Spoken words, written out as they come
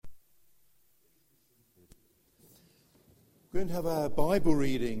We're going to have our Bible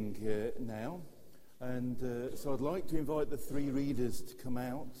reading now, and so I'd like to invite the three readers to come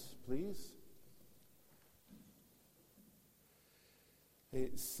out, please.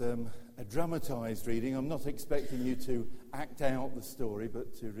 It's a dramatised reading. I'm not expecting you to act out the story,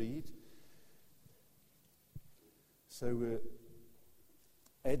 but to read. So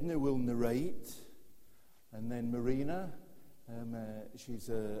Edna will narrate, and then Marina, she's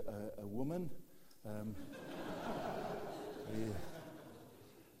a woman.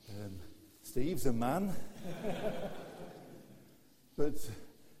 Steve's a man, but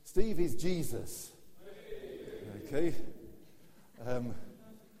Steve is Jesus. Okay, and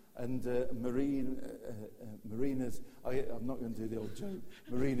Marina's. I'm not going to do the old joke.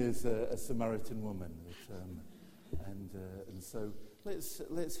 Marina's a Samaritan woman, and so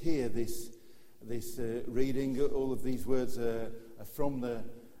let's hear this reading. All of these words are from the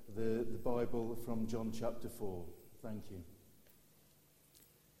Bible, from John chapter 4. Thank you.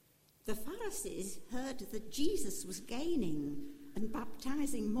 The Pharisees heard that Jesus was gaining and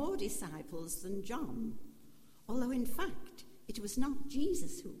baptizing more disciples than John, although in fact it was not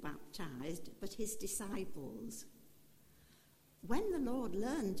Jesus who baptized, but his disciples. When the Lord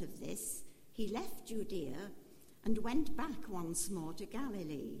learned of this, he left Judea and went back once more to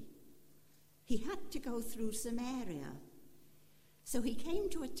Galilee. He had to go through Samaria. So he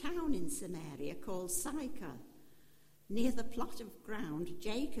came to a town in Samaria called Sychar, near the plot of ground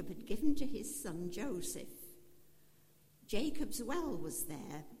Jacob had given to his son Joseph. Jacob's well was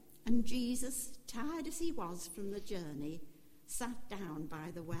there, and Jesus, tired as he was from the journey, sat down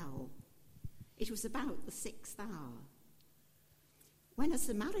by the well. It was about the 6th hour. When a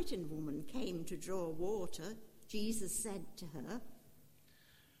Samaritan woman came to draw water, Jesus said to her,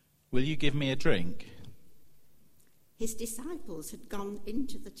 "Will you give me a drink?" His disciples had gone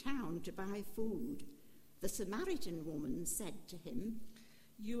into the town to buy food. The Samaritan woman said to him,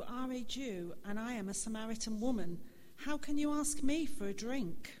 "You are a Jew, and I am a Samaritan woman. How can you ask me for a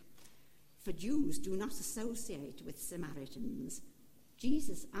drink?" For Jews do not associate with Samaritans.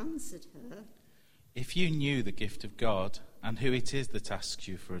 Jesus answered her, "If you knew the gift of God and who it is that asks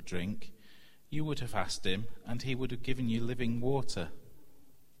you for a drink, you would have asked him, and he would have given you living water."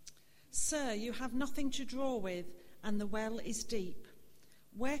 "Sir, you have nothing to draw with, and the well is deep.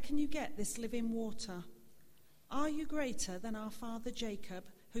 Where can you get this living water? Are you greater than our father Jacob,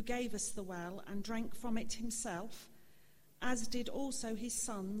 who gave us the well and drank from it himself, as did also his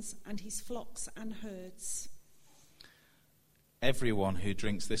sons and his flocks and herds?" "Everyone who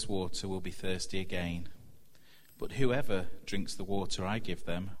drinks this water will be thirsty again, but whoever drinks the water I give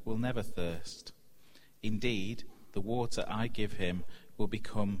them will never thirst. Indeed, the water I give him will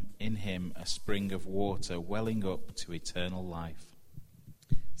become in him a spring of water welling up to eternal life."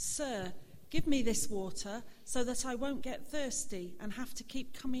 "Sir, give me this water so that I won't get thirsty and have to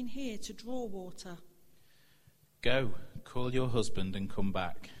keep coming here to draw water." "Go, call your husband and come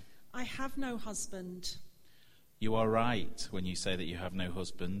back." "I have no husband." "You are right when you say that you have no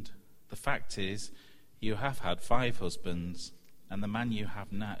husband. The fact is, you have had 5 husbands, and the man you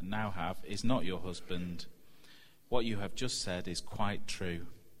have now have is not your husband. What you have just said is quite true."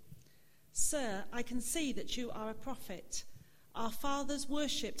 "Sir, I can see that you are a prophet. Our fathers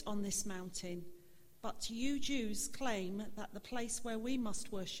worshipped on this mountain, but you Jews claim that the place where we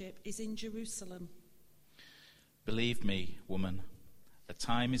must worship is in Jerusalem." "Believe me, woman, a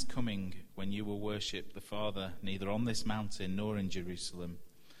time is coming when you will worship the Father neither on this mountain nor in Jerusalem.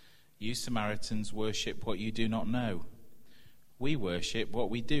 You Samaritans worship what you do not know. We worship what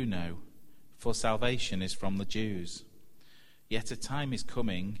we do know, for salvation is from the Jews. Yet a time is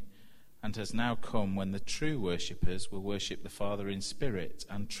coming, and has now come, when the true worshippers will worship the Father in spirit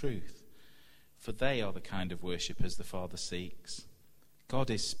and truth, for they are the kind of worshippers the Father seeks.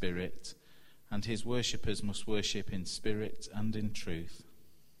 God is spirit, and his worshippers must worship in spirit and in truth."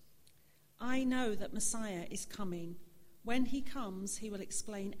 "I know that Messiah is coming. When he comes, he will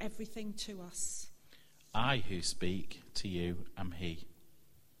explain everything to us." "I who speak to you am he."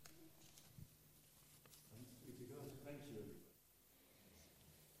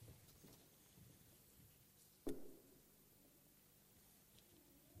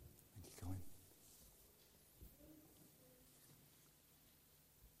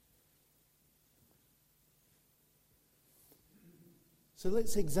 So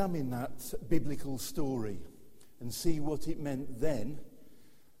let's examine that biblical story and see what it meant then,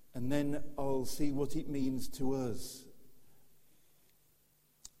 and then I'll see what it means to us.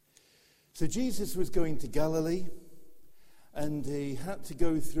 So Jesus was going to Galilee, and he had to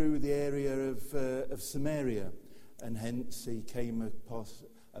go through the area of Samaria, and hence he came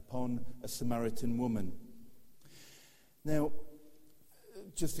upon a Samaritan woman. Now,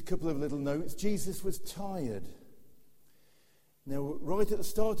 just a couple of little notes. Jesus was tired. Now, right at the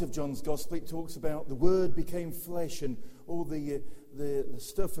start of John's Gospel, it talks about the Word became flesh and all the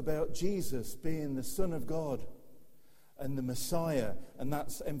stuff about Jesus being the Son of God and the Messiah, and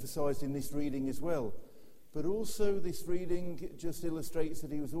that's emphasized in this reading as well. But also this reading just illustrates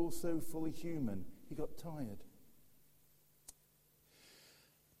that he was also fully human. He got tired.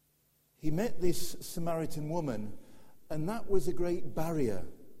 He met this Samaritan woman, and that was a great barrier.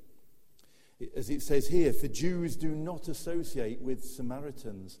 As it says here, for Jews do not associate with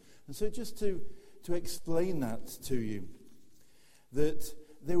Samaritans. And so just to explain that to you, that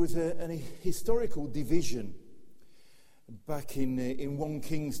there was a historical division back in 1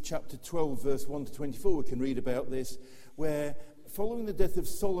 Kings chapter 12, verse 1 to 24, we can read about this, where following the death of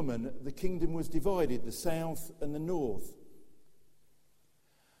Solomon, the kingdom was divided, the south and the north.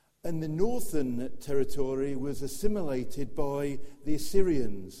 And the northern territory was assimilated by the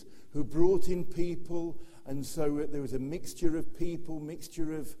Assyrians, who brought in people, and so there was a mixture of people,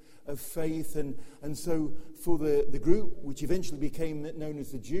 mixture of faith, and so for the group, which eventually became known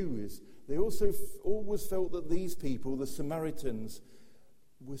as the Jews, they also always felt that these people, the Samaritans,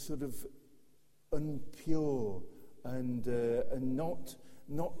 were sort of impure and not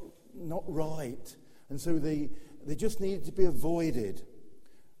right, and so they just needed to be avoided.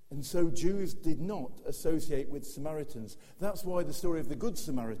 And so Jews did not associate with Samaritans. That's why the story of the Good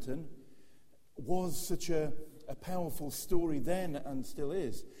Samaritan was such a powerful story then and still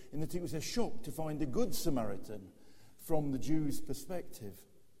is, in that it was a shock to find a Good Samaritan from the Jews' perspective.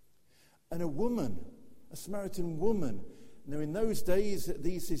 And a Samaritan woman. Now in those days,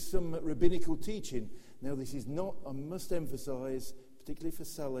 this is some rabbinical teaching. Now this is not, I must emphasize, particularly for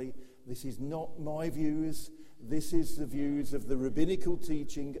Sally, this is not my views. This is the views of the rabbinical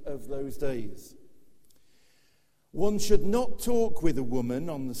teaching of those days. One should not talk with a woman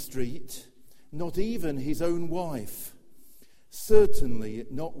on the street, not even his own wife. Certainly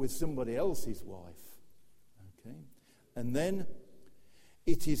not with somebody else's wife. Okay? And then,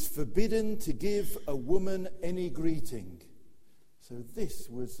 it is forbidden to give a woman any greeting. So this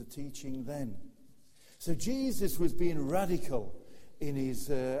was the teaching then. So Jesus was being radical in his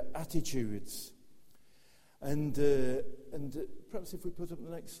attitudes. And perhaps if we put up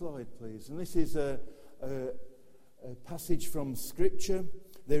the next slide, please. And this is a passage from Scripture.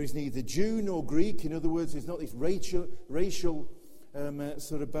 There is neither Jew nor Greek. In other words, there's not this racial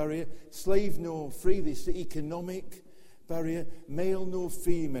sort of barrier. Slave nor free, this economic barrier. Male nor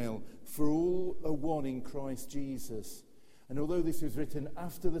female, for all are one in Christ Jesus. And although this was written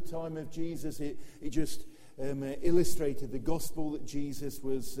after the time of Jesus, it just illustrated the gospel that Jesus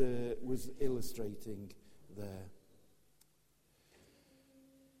was illustrating there.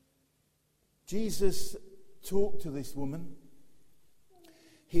 Jesus talked to this woman.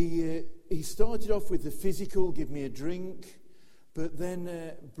 He started off with the physical, give me a drink, but then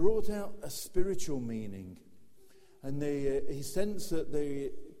brought out a spiritual meaning. And he sensed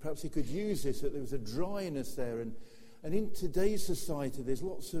that perhaps he could use this, that there was a dryness there. And in today's society, there's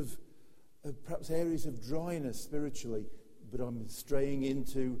lots of perhaps areas of dryness spiritually, but I'm straying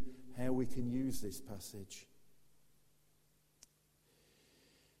into how we can use this passage.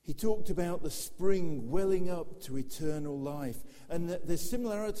 He talked about the spring welling up to eternal life. And there's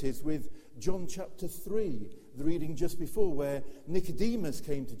similarities with John chapter 3, the reading just before, where Nicodemus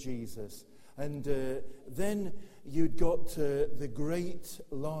came to Jesus. And then you'd got the great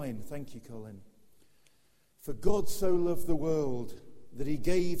line, thank you, Colin. For God so loved the world that he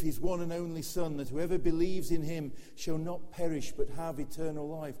gave his one and only Son, that whoever believes in him shall not perish but have eternal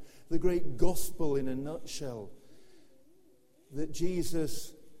life. The great gospel in a nutshell that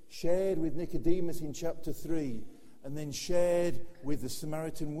Jesus shared with Nicodemus in chapter 3 and then shared with the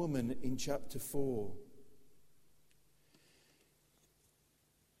Samaritan woman in chapter 4.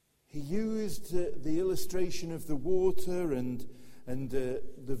 He used the illustration of the water and the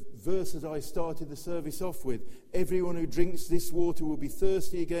verse that I started the service off with. Everyone who drinks this water will be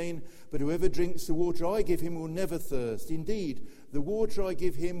thirsty again, but whoever drinks the water I give him will never thirst. Indeed, the water I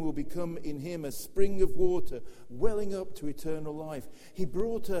give him will become in him a spring of water, welling up to eternal life. He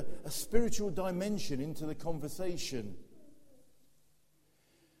brought a spiritual dimension into the conversation.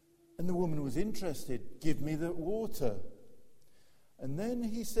 And the woman was interested. Give me the water. And then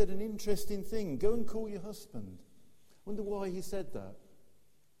he said an interesting thing. Go and call your husband. Wonder why he said that.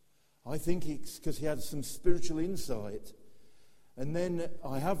 I think it's because he had some spiritual insight. And then,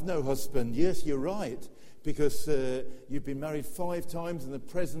 I have no husband. Yes, you're right, because you've been married 5 times and the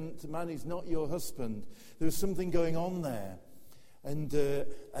present man is not your husband. There was something going on there. And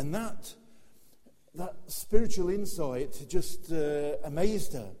that that spiritual insight just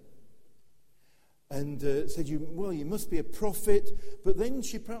amazed her. And said, you must be a prophet. But then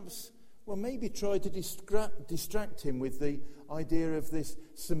she perhaps, maybe tried to distract him with the idea of this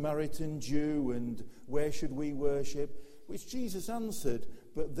Samaritan Jew and where should we worship, which Jesus answered.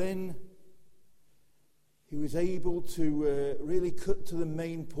 But then he was able to really cut to the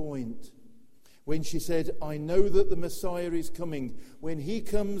main point when she said, I know that the Messiah is coming. When he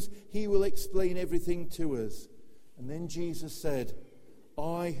comes, he will explain everything to us. And then Jesus said,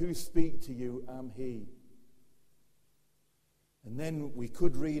 I who speak to you am he. And then we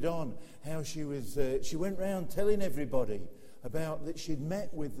could read on how she went round telling everybody about that she'd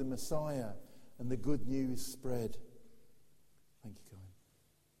met with the Messiah, and the good news spread. Thank you, Colin.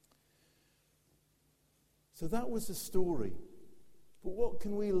 So that was the story. But what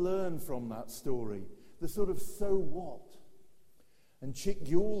can we learn from that story? The sort of so what? And Chick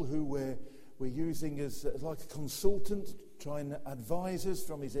Yule, who we're using as like a consultant, trying to advise us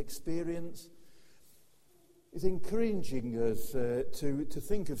from his experience, is encouraging us to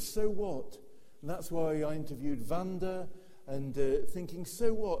think of so what. And that's why I interviewed Vanda, and thinking,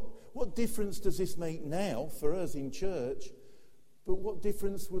 so what? What difference does this make now for us in church? But what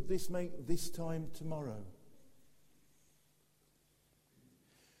difference would this make this time tomorrow?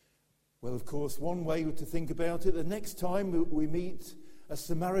 Well, of course, one way to think about it, the next time we meet a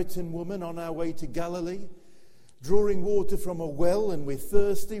Samaritan woman on our way to Galilee, drawing water from a well, and we're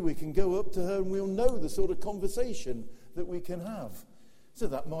thirsty, we can go up to her and we'll know the sort of conversation that we can have. So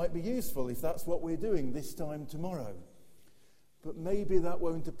that might be useful if that's what we're doing this time tomorrow. But maybe that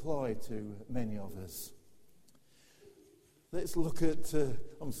won't apply to many of us. Let's look at...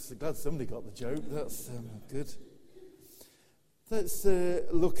 I'm so glad somebody got the joke. That's good. Let's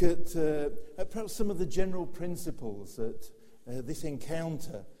look at perhaps some of the general principles that this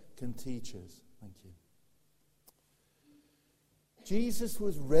encounter can teach us. Thank you. Jesus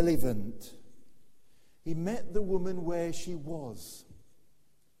was relevant. He met the woman where she was.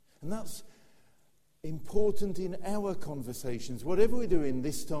 And that's important in our conversations. Whatever we're doing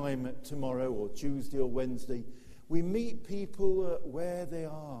this time tomorrow or Tuesday or Wednesday, we meet people where they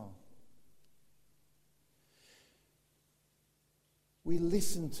are. We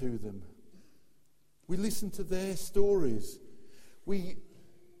listen to them. We listen to their stories. We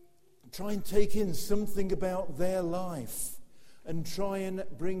try and take in something about their life and try and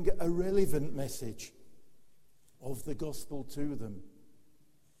bring a relevant message of the gospel to them.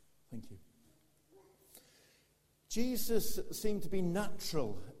 Thank you. Jesus seemed to be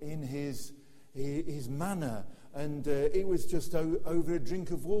natural in his manner, and it was just over a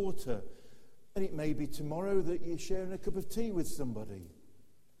drink of water. And it may be tomorrow that you're sharing a cup of tea with somebody,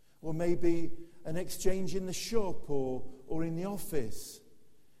 or maybe an exchange in the shop or in the office.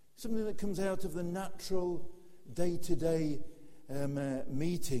 Something that comes out of the natural day-to-day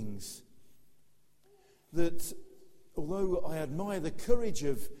meetings. That although I admire the courage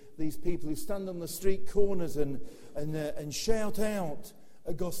of these people who stand on the street corners and shout out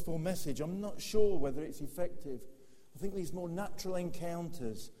a gospel message, I'm not sure whether it's effective. I think these more natural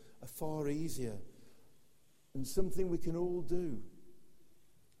encounters are far easier and something we can all do.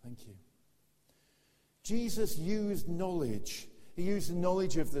 Thank you. Jesus used knowledge. He used the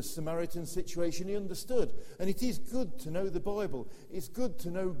knowledge of the Samaritan situation. He understood. And it is good to know the Bible. It's good to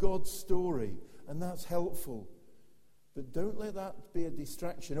know God's story. And that's helpful. But don't let that be a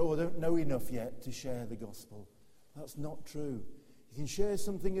distraction. Oh, I don't know enough yet to share the gospel. That's not true. You can share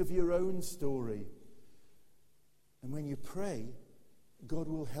something of your own story. And when you pray, God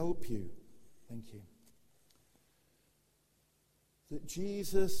will help you. Thank you. That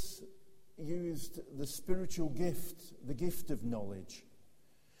Jesus used the spiritual gift, the gift of knowledge.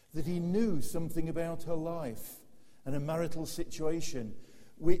 That he knew something about her life and a marital situation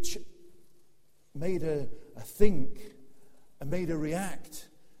which made her think and made her react.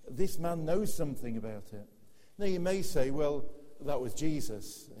 This man knows something about it. Now you may say, well, that was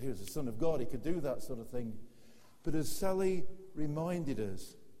Jesus. He was the Son of God. He could do that sort of thing. But as Sally reminded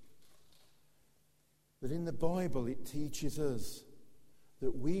us, that in the Bible it teaches us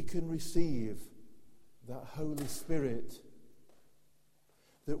that we can receive that Holy Spirit,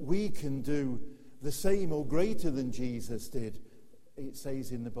 that we can do the same or greater than Jesus did, it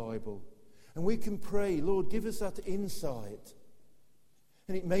says in the Bible. And we can pray, Lord, give us that insight.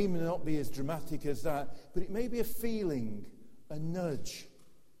 And it may not be as dramatic as that, but it may be a feeling, a nudge.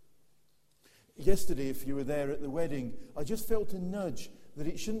 Yesterday, if you were there at the wedding, I just felt a nudge that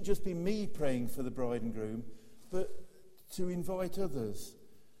it shouldn't just be me praying for the bride and groom, but to invite others.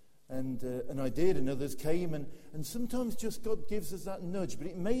 And I did, and others came, and sometimes just God gives us that nudge, but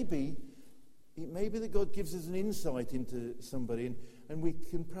it may be it may be that God gives us an insight into somebody, and we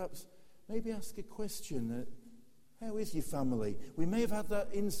can perhaps maybe ask a question. How is your family? We may have had that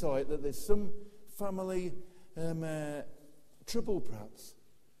insight that there's some family trouble perhaps.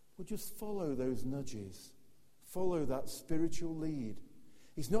 We'll just follow those nudges. Follow that spiritual lead.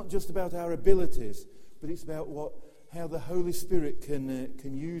 It's not just about our abilities, but it's about how the Holy Spirit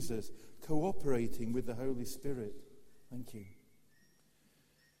can use us, cooperating with the Holy Spirit. Thank you.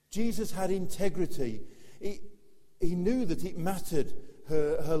 Jesus had integrity. He knew that it mattered.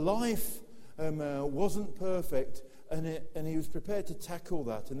 Her life wasn't perfect, and he was prepared to tackle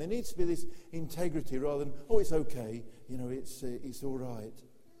that. And there needs to be this integrity rather than, oh, it's okay, it's all right.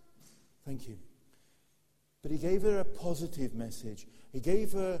 Thank you. But he gave her a positive message. He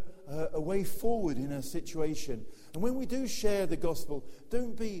gave her a way forward in her situation. And when we do share the gospel,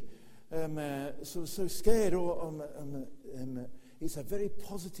 don't be so scared. It's a very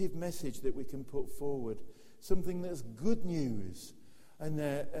positive message that we can put forward. Something that's good news. And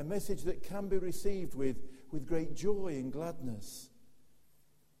a message that can be received with great joy and gladness.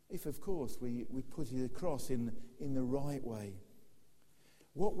 If, of course, we put it across in the right way.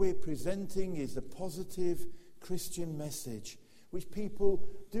 What we're presenting is a positive Christian message which people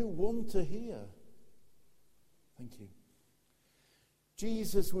do want to hear. Thank you.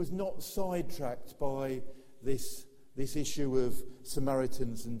 Jesus was not sidetracked by this issue of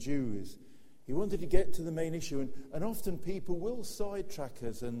Samaritans and Jews. He wanted to get to the main issue, and often people will sidetrack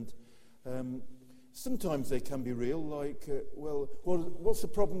us, and sometimes they can be real, like, what's the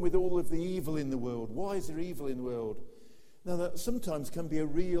problem with all of the evil in the world? Why is there evil in the world? Now, that sometimes can be a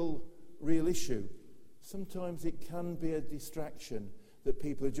real issue. Sometimes it can be a distraction that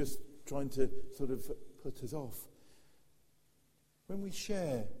people are just trying to sort of put us off. When we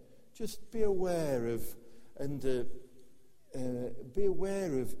share, just be aware of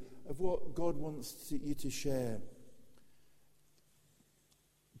what God wants you to share.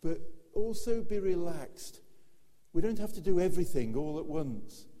 But also be relaxed. We don't have to do everything all at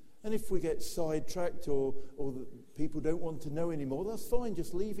once. And if we get sidetracked or people don't want to know anymore, that's fine.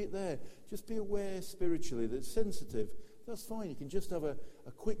 Just leave it there. Just be aware spiritually, that's sensitive. That's fine. You can just have a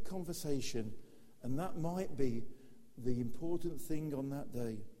quick conversation, and that might be the important thing on that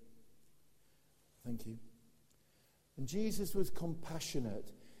day. Thank you. And Jesus was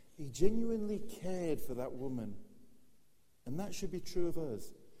compassionate. He genuinely cared for that woman. And that should be true of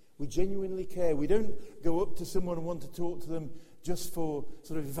us. We genuinely care. We don't go up to someone and want to talk to them just for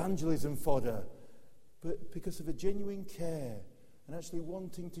sort of evangelism fodder, but because of a genuine care and actually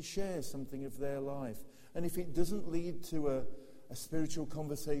wanting to share something of their life. And if it doesn't lead to a spiritual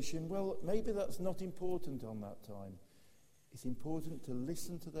conversation, well, maybe that's not important on that time. It's important to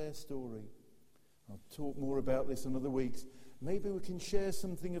listen to their story. I'll talk more about this in other weeks. Maybe we can share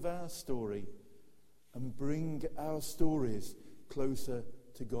something of our story and bring our stories closer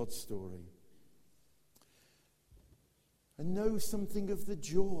to God's story. And know something of the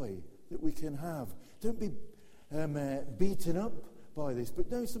joy that we can have. Don't be beaten up by this,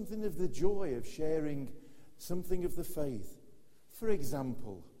 but know something of the joy of sharing something of the faith. For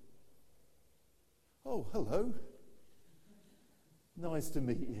example, oh, hello. Nice to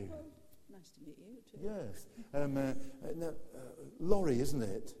meet you. Well, nice to meet you too. Yes. Laurie, isn't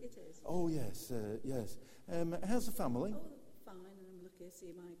it? It is. Oh, yes, yes. How's the family? Oh, fine, and I'm lucky to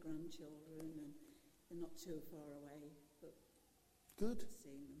see my grandchildren, and they're not too far away, but good.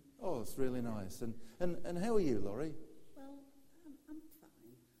 Seeing them. Oh, it's really nice. And how are you, Laurie? Well, I'm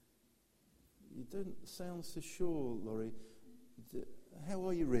fine. You don't sound so sure, Laurie. How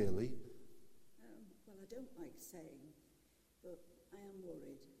are you really? Well, I don't like saying, but I am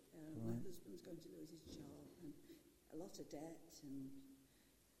worried. Right. My husband's going to lose his job, and a lot of debt, and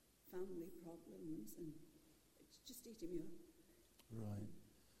family problems, and it's just eating me up. Right.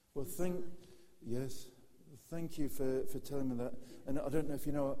 Well, thank you for telling me that. And I don't know if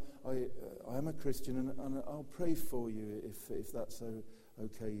you know, I am a Christian, and I'll pray for you if that's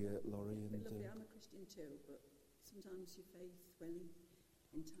okay, Laurie. But lovely, I'm a Christian too, but sometimes your faith, when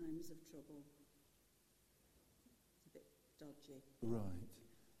in times of trouble, it's a bit dodgy. Right.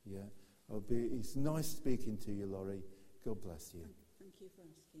 Yeah. It's nice speaking to you, Laurie. God bless you. Thank you for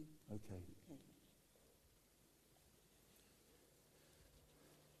asking. Okay.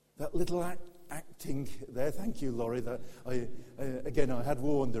 That little acting there, thank you, Laurie. That I had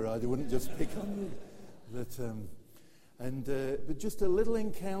warned her I wouldn't just pick on you. But just a little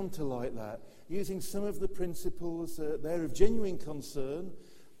encounter like that, using some of the principles there of genuine concern,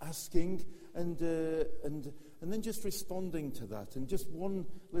 asking, and then just responding to that. And just one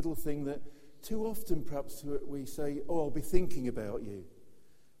little thing that too often perhaps we say, oh, I'll be thinking about you.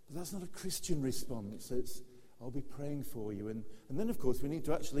 But that's not a Christian response. It's, I'll be praying for you. And then, of course, we need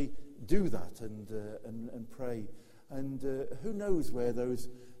to actually do that and pray. And who knows where those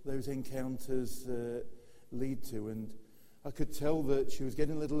encounters lead to. And I could tell that she was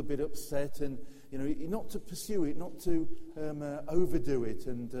getting a little bit upset, and, not to pursue it, not to overdo it,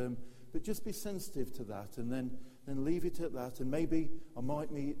 but just be sensitive to that, and then leave it at that. And maybe I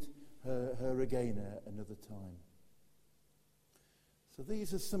might meet her again another time. So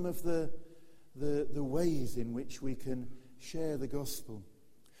these are some of the ways in which we can share the gospel.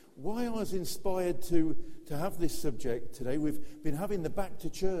 Why I was inspired to have this subject today, we've been having the Back to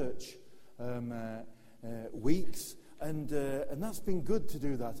Church weeks, and that's been good to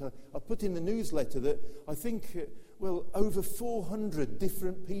do that. I put in the newsletter that I think, over 400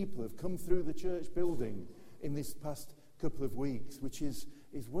 different people have come through the church building in this past couple of weeks, which is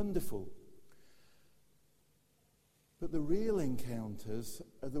wonderful. But the real encounters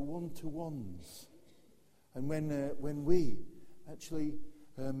are the one-to-ones. And when we actually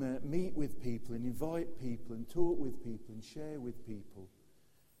meet with people and invite people and talk with people and share with people.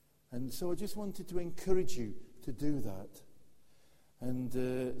 And so I just wanted to encourage you to do that.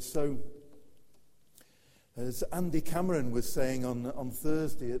 And so, as Andy Cameron was saying on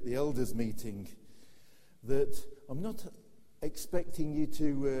Thursday at the elders meeting, that I'm not expecting you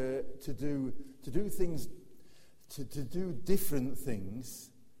to do things, to do different things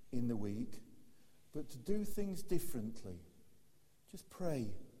in the week, but to do things differently. Just pray,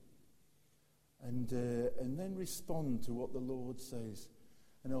 and then respond to what the Lord says.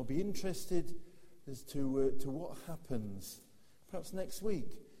 And I'll be interested as to what happens. Perhaps next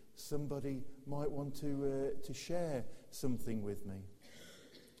week, somebody might want to share something with me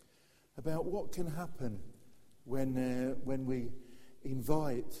about what can happen when we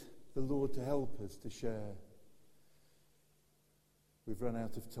invite the Lord to help us to share. We've run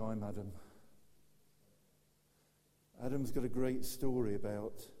out of time, Adam. Adam's got a great story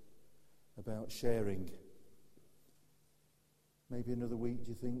about sharing. Maybe another week,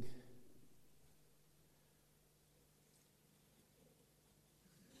 do you think?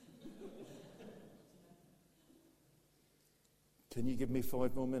 Can you give me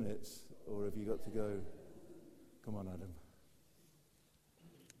 5 more minutes, or have you got to go? Come on, Adam.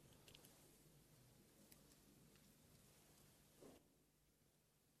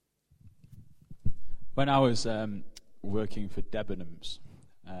 When I was working for Debenhams,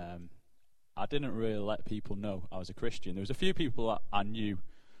 I didn't really let people know I was a Christian. There was a few people that I knew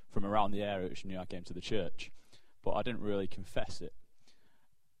from around the area which knew I came to the church, but I didn't really confess it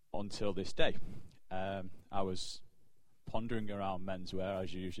until this day. I was pondering around menswear,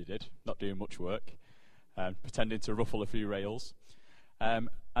 as you usually did, not doing much work, pretending to ruffle a few rails. And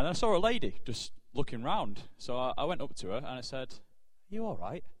I saw a lady just looking round. So I went up to her and I said, "Are you all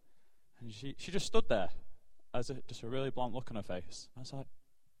right?" And she just stood there, just a really blank look on her face. I was like,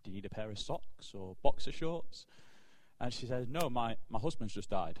 "Do you need a pair of socks or boxer shorts?" And she said, "No, my husband's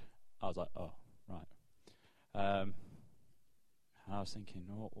just died." I was like, "Oh, right." And I was thinking,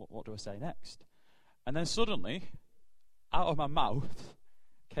 what do I say next? And then suddenly, out of my mouth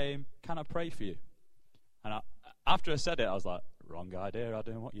came, "Can I pray for you?" And after I said it, I was like, "Wrong idea, I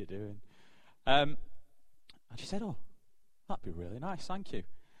don't know what you're doing." And she said, "Oh, that'd be really nice, thank you."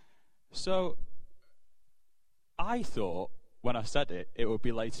 So I thought when I said it, it would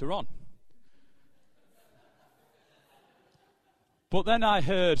be later on. But then I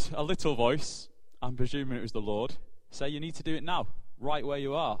heard a little voice, I'm presuming it was the Lord, say, "You need to do it now, right where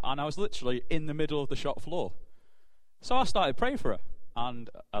you are." And I was literally in the middle of the shop floor. So I started praying for her, and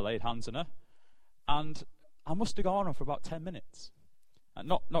I laid hands on her, and I must have gone on for about 10 minutes, and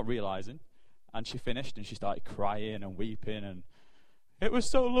not realising. And she finished, and she started crying and weeping, and it was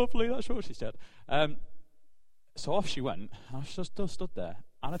so lovely, that's what she said. So off she went, and I was just stood there.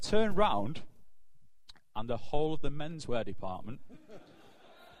 And I turned round, and the whole of the menswear department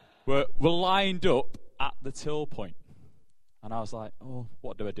were lined up at the till point. And I was like, "Oh,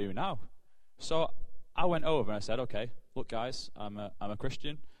 what do I do now?" So I went over and I said, "Okay, look guys, I'm a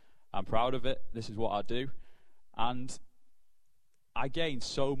Christian. I'm proud of it. This is what I do." And I gained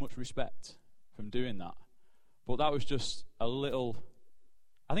so much respect from doing that. But that was just a little,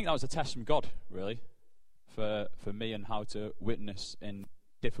 I think that was a test from God, really, for me and how to witness in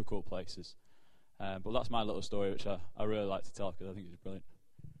difficult places. But that's my little story, which I really like to tell because I think it's brilliant.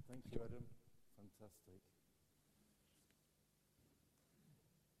 Thank you, Adam. Fantastic.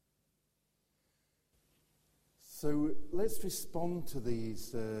 So let's respond to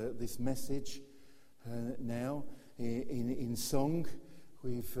this message now in song.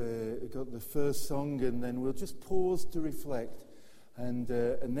 We've got the first song, and then we'll just pause to reflect and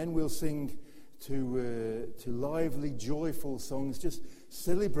then we'll sing to lively, joyful songs, just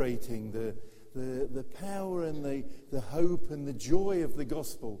celebrating the power and the hope and the joy of the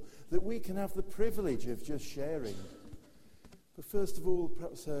gospel that we can have the privilege of just sharing. But first of all,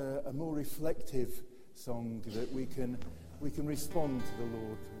 perhaps a more reflective song that we can respond to the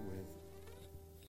Lord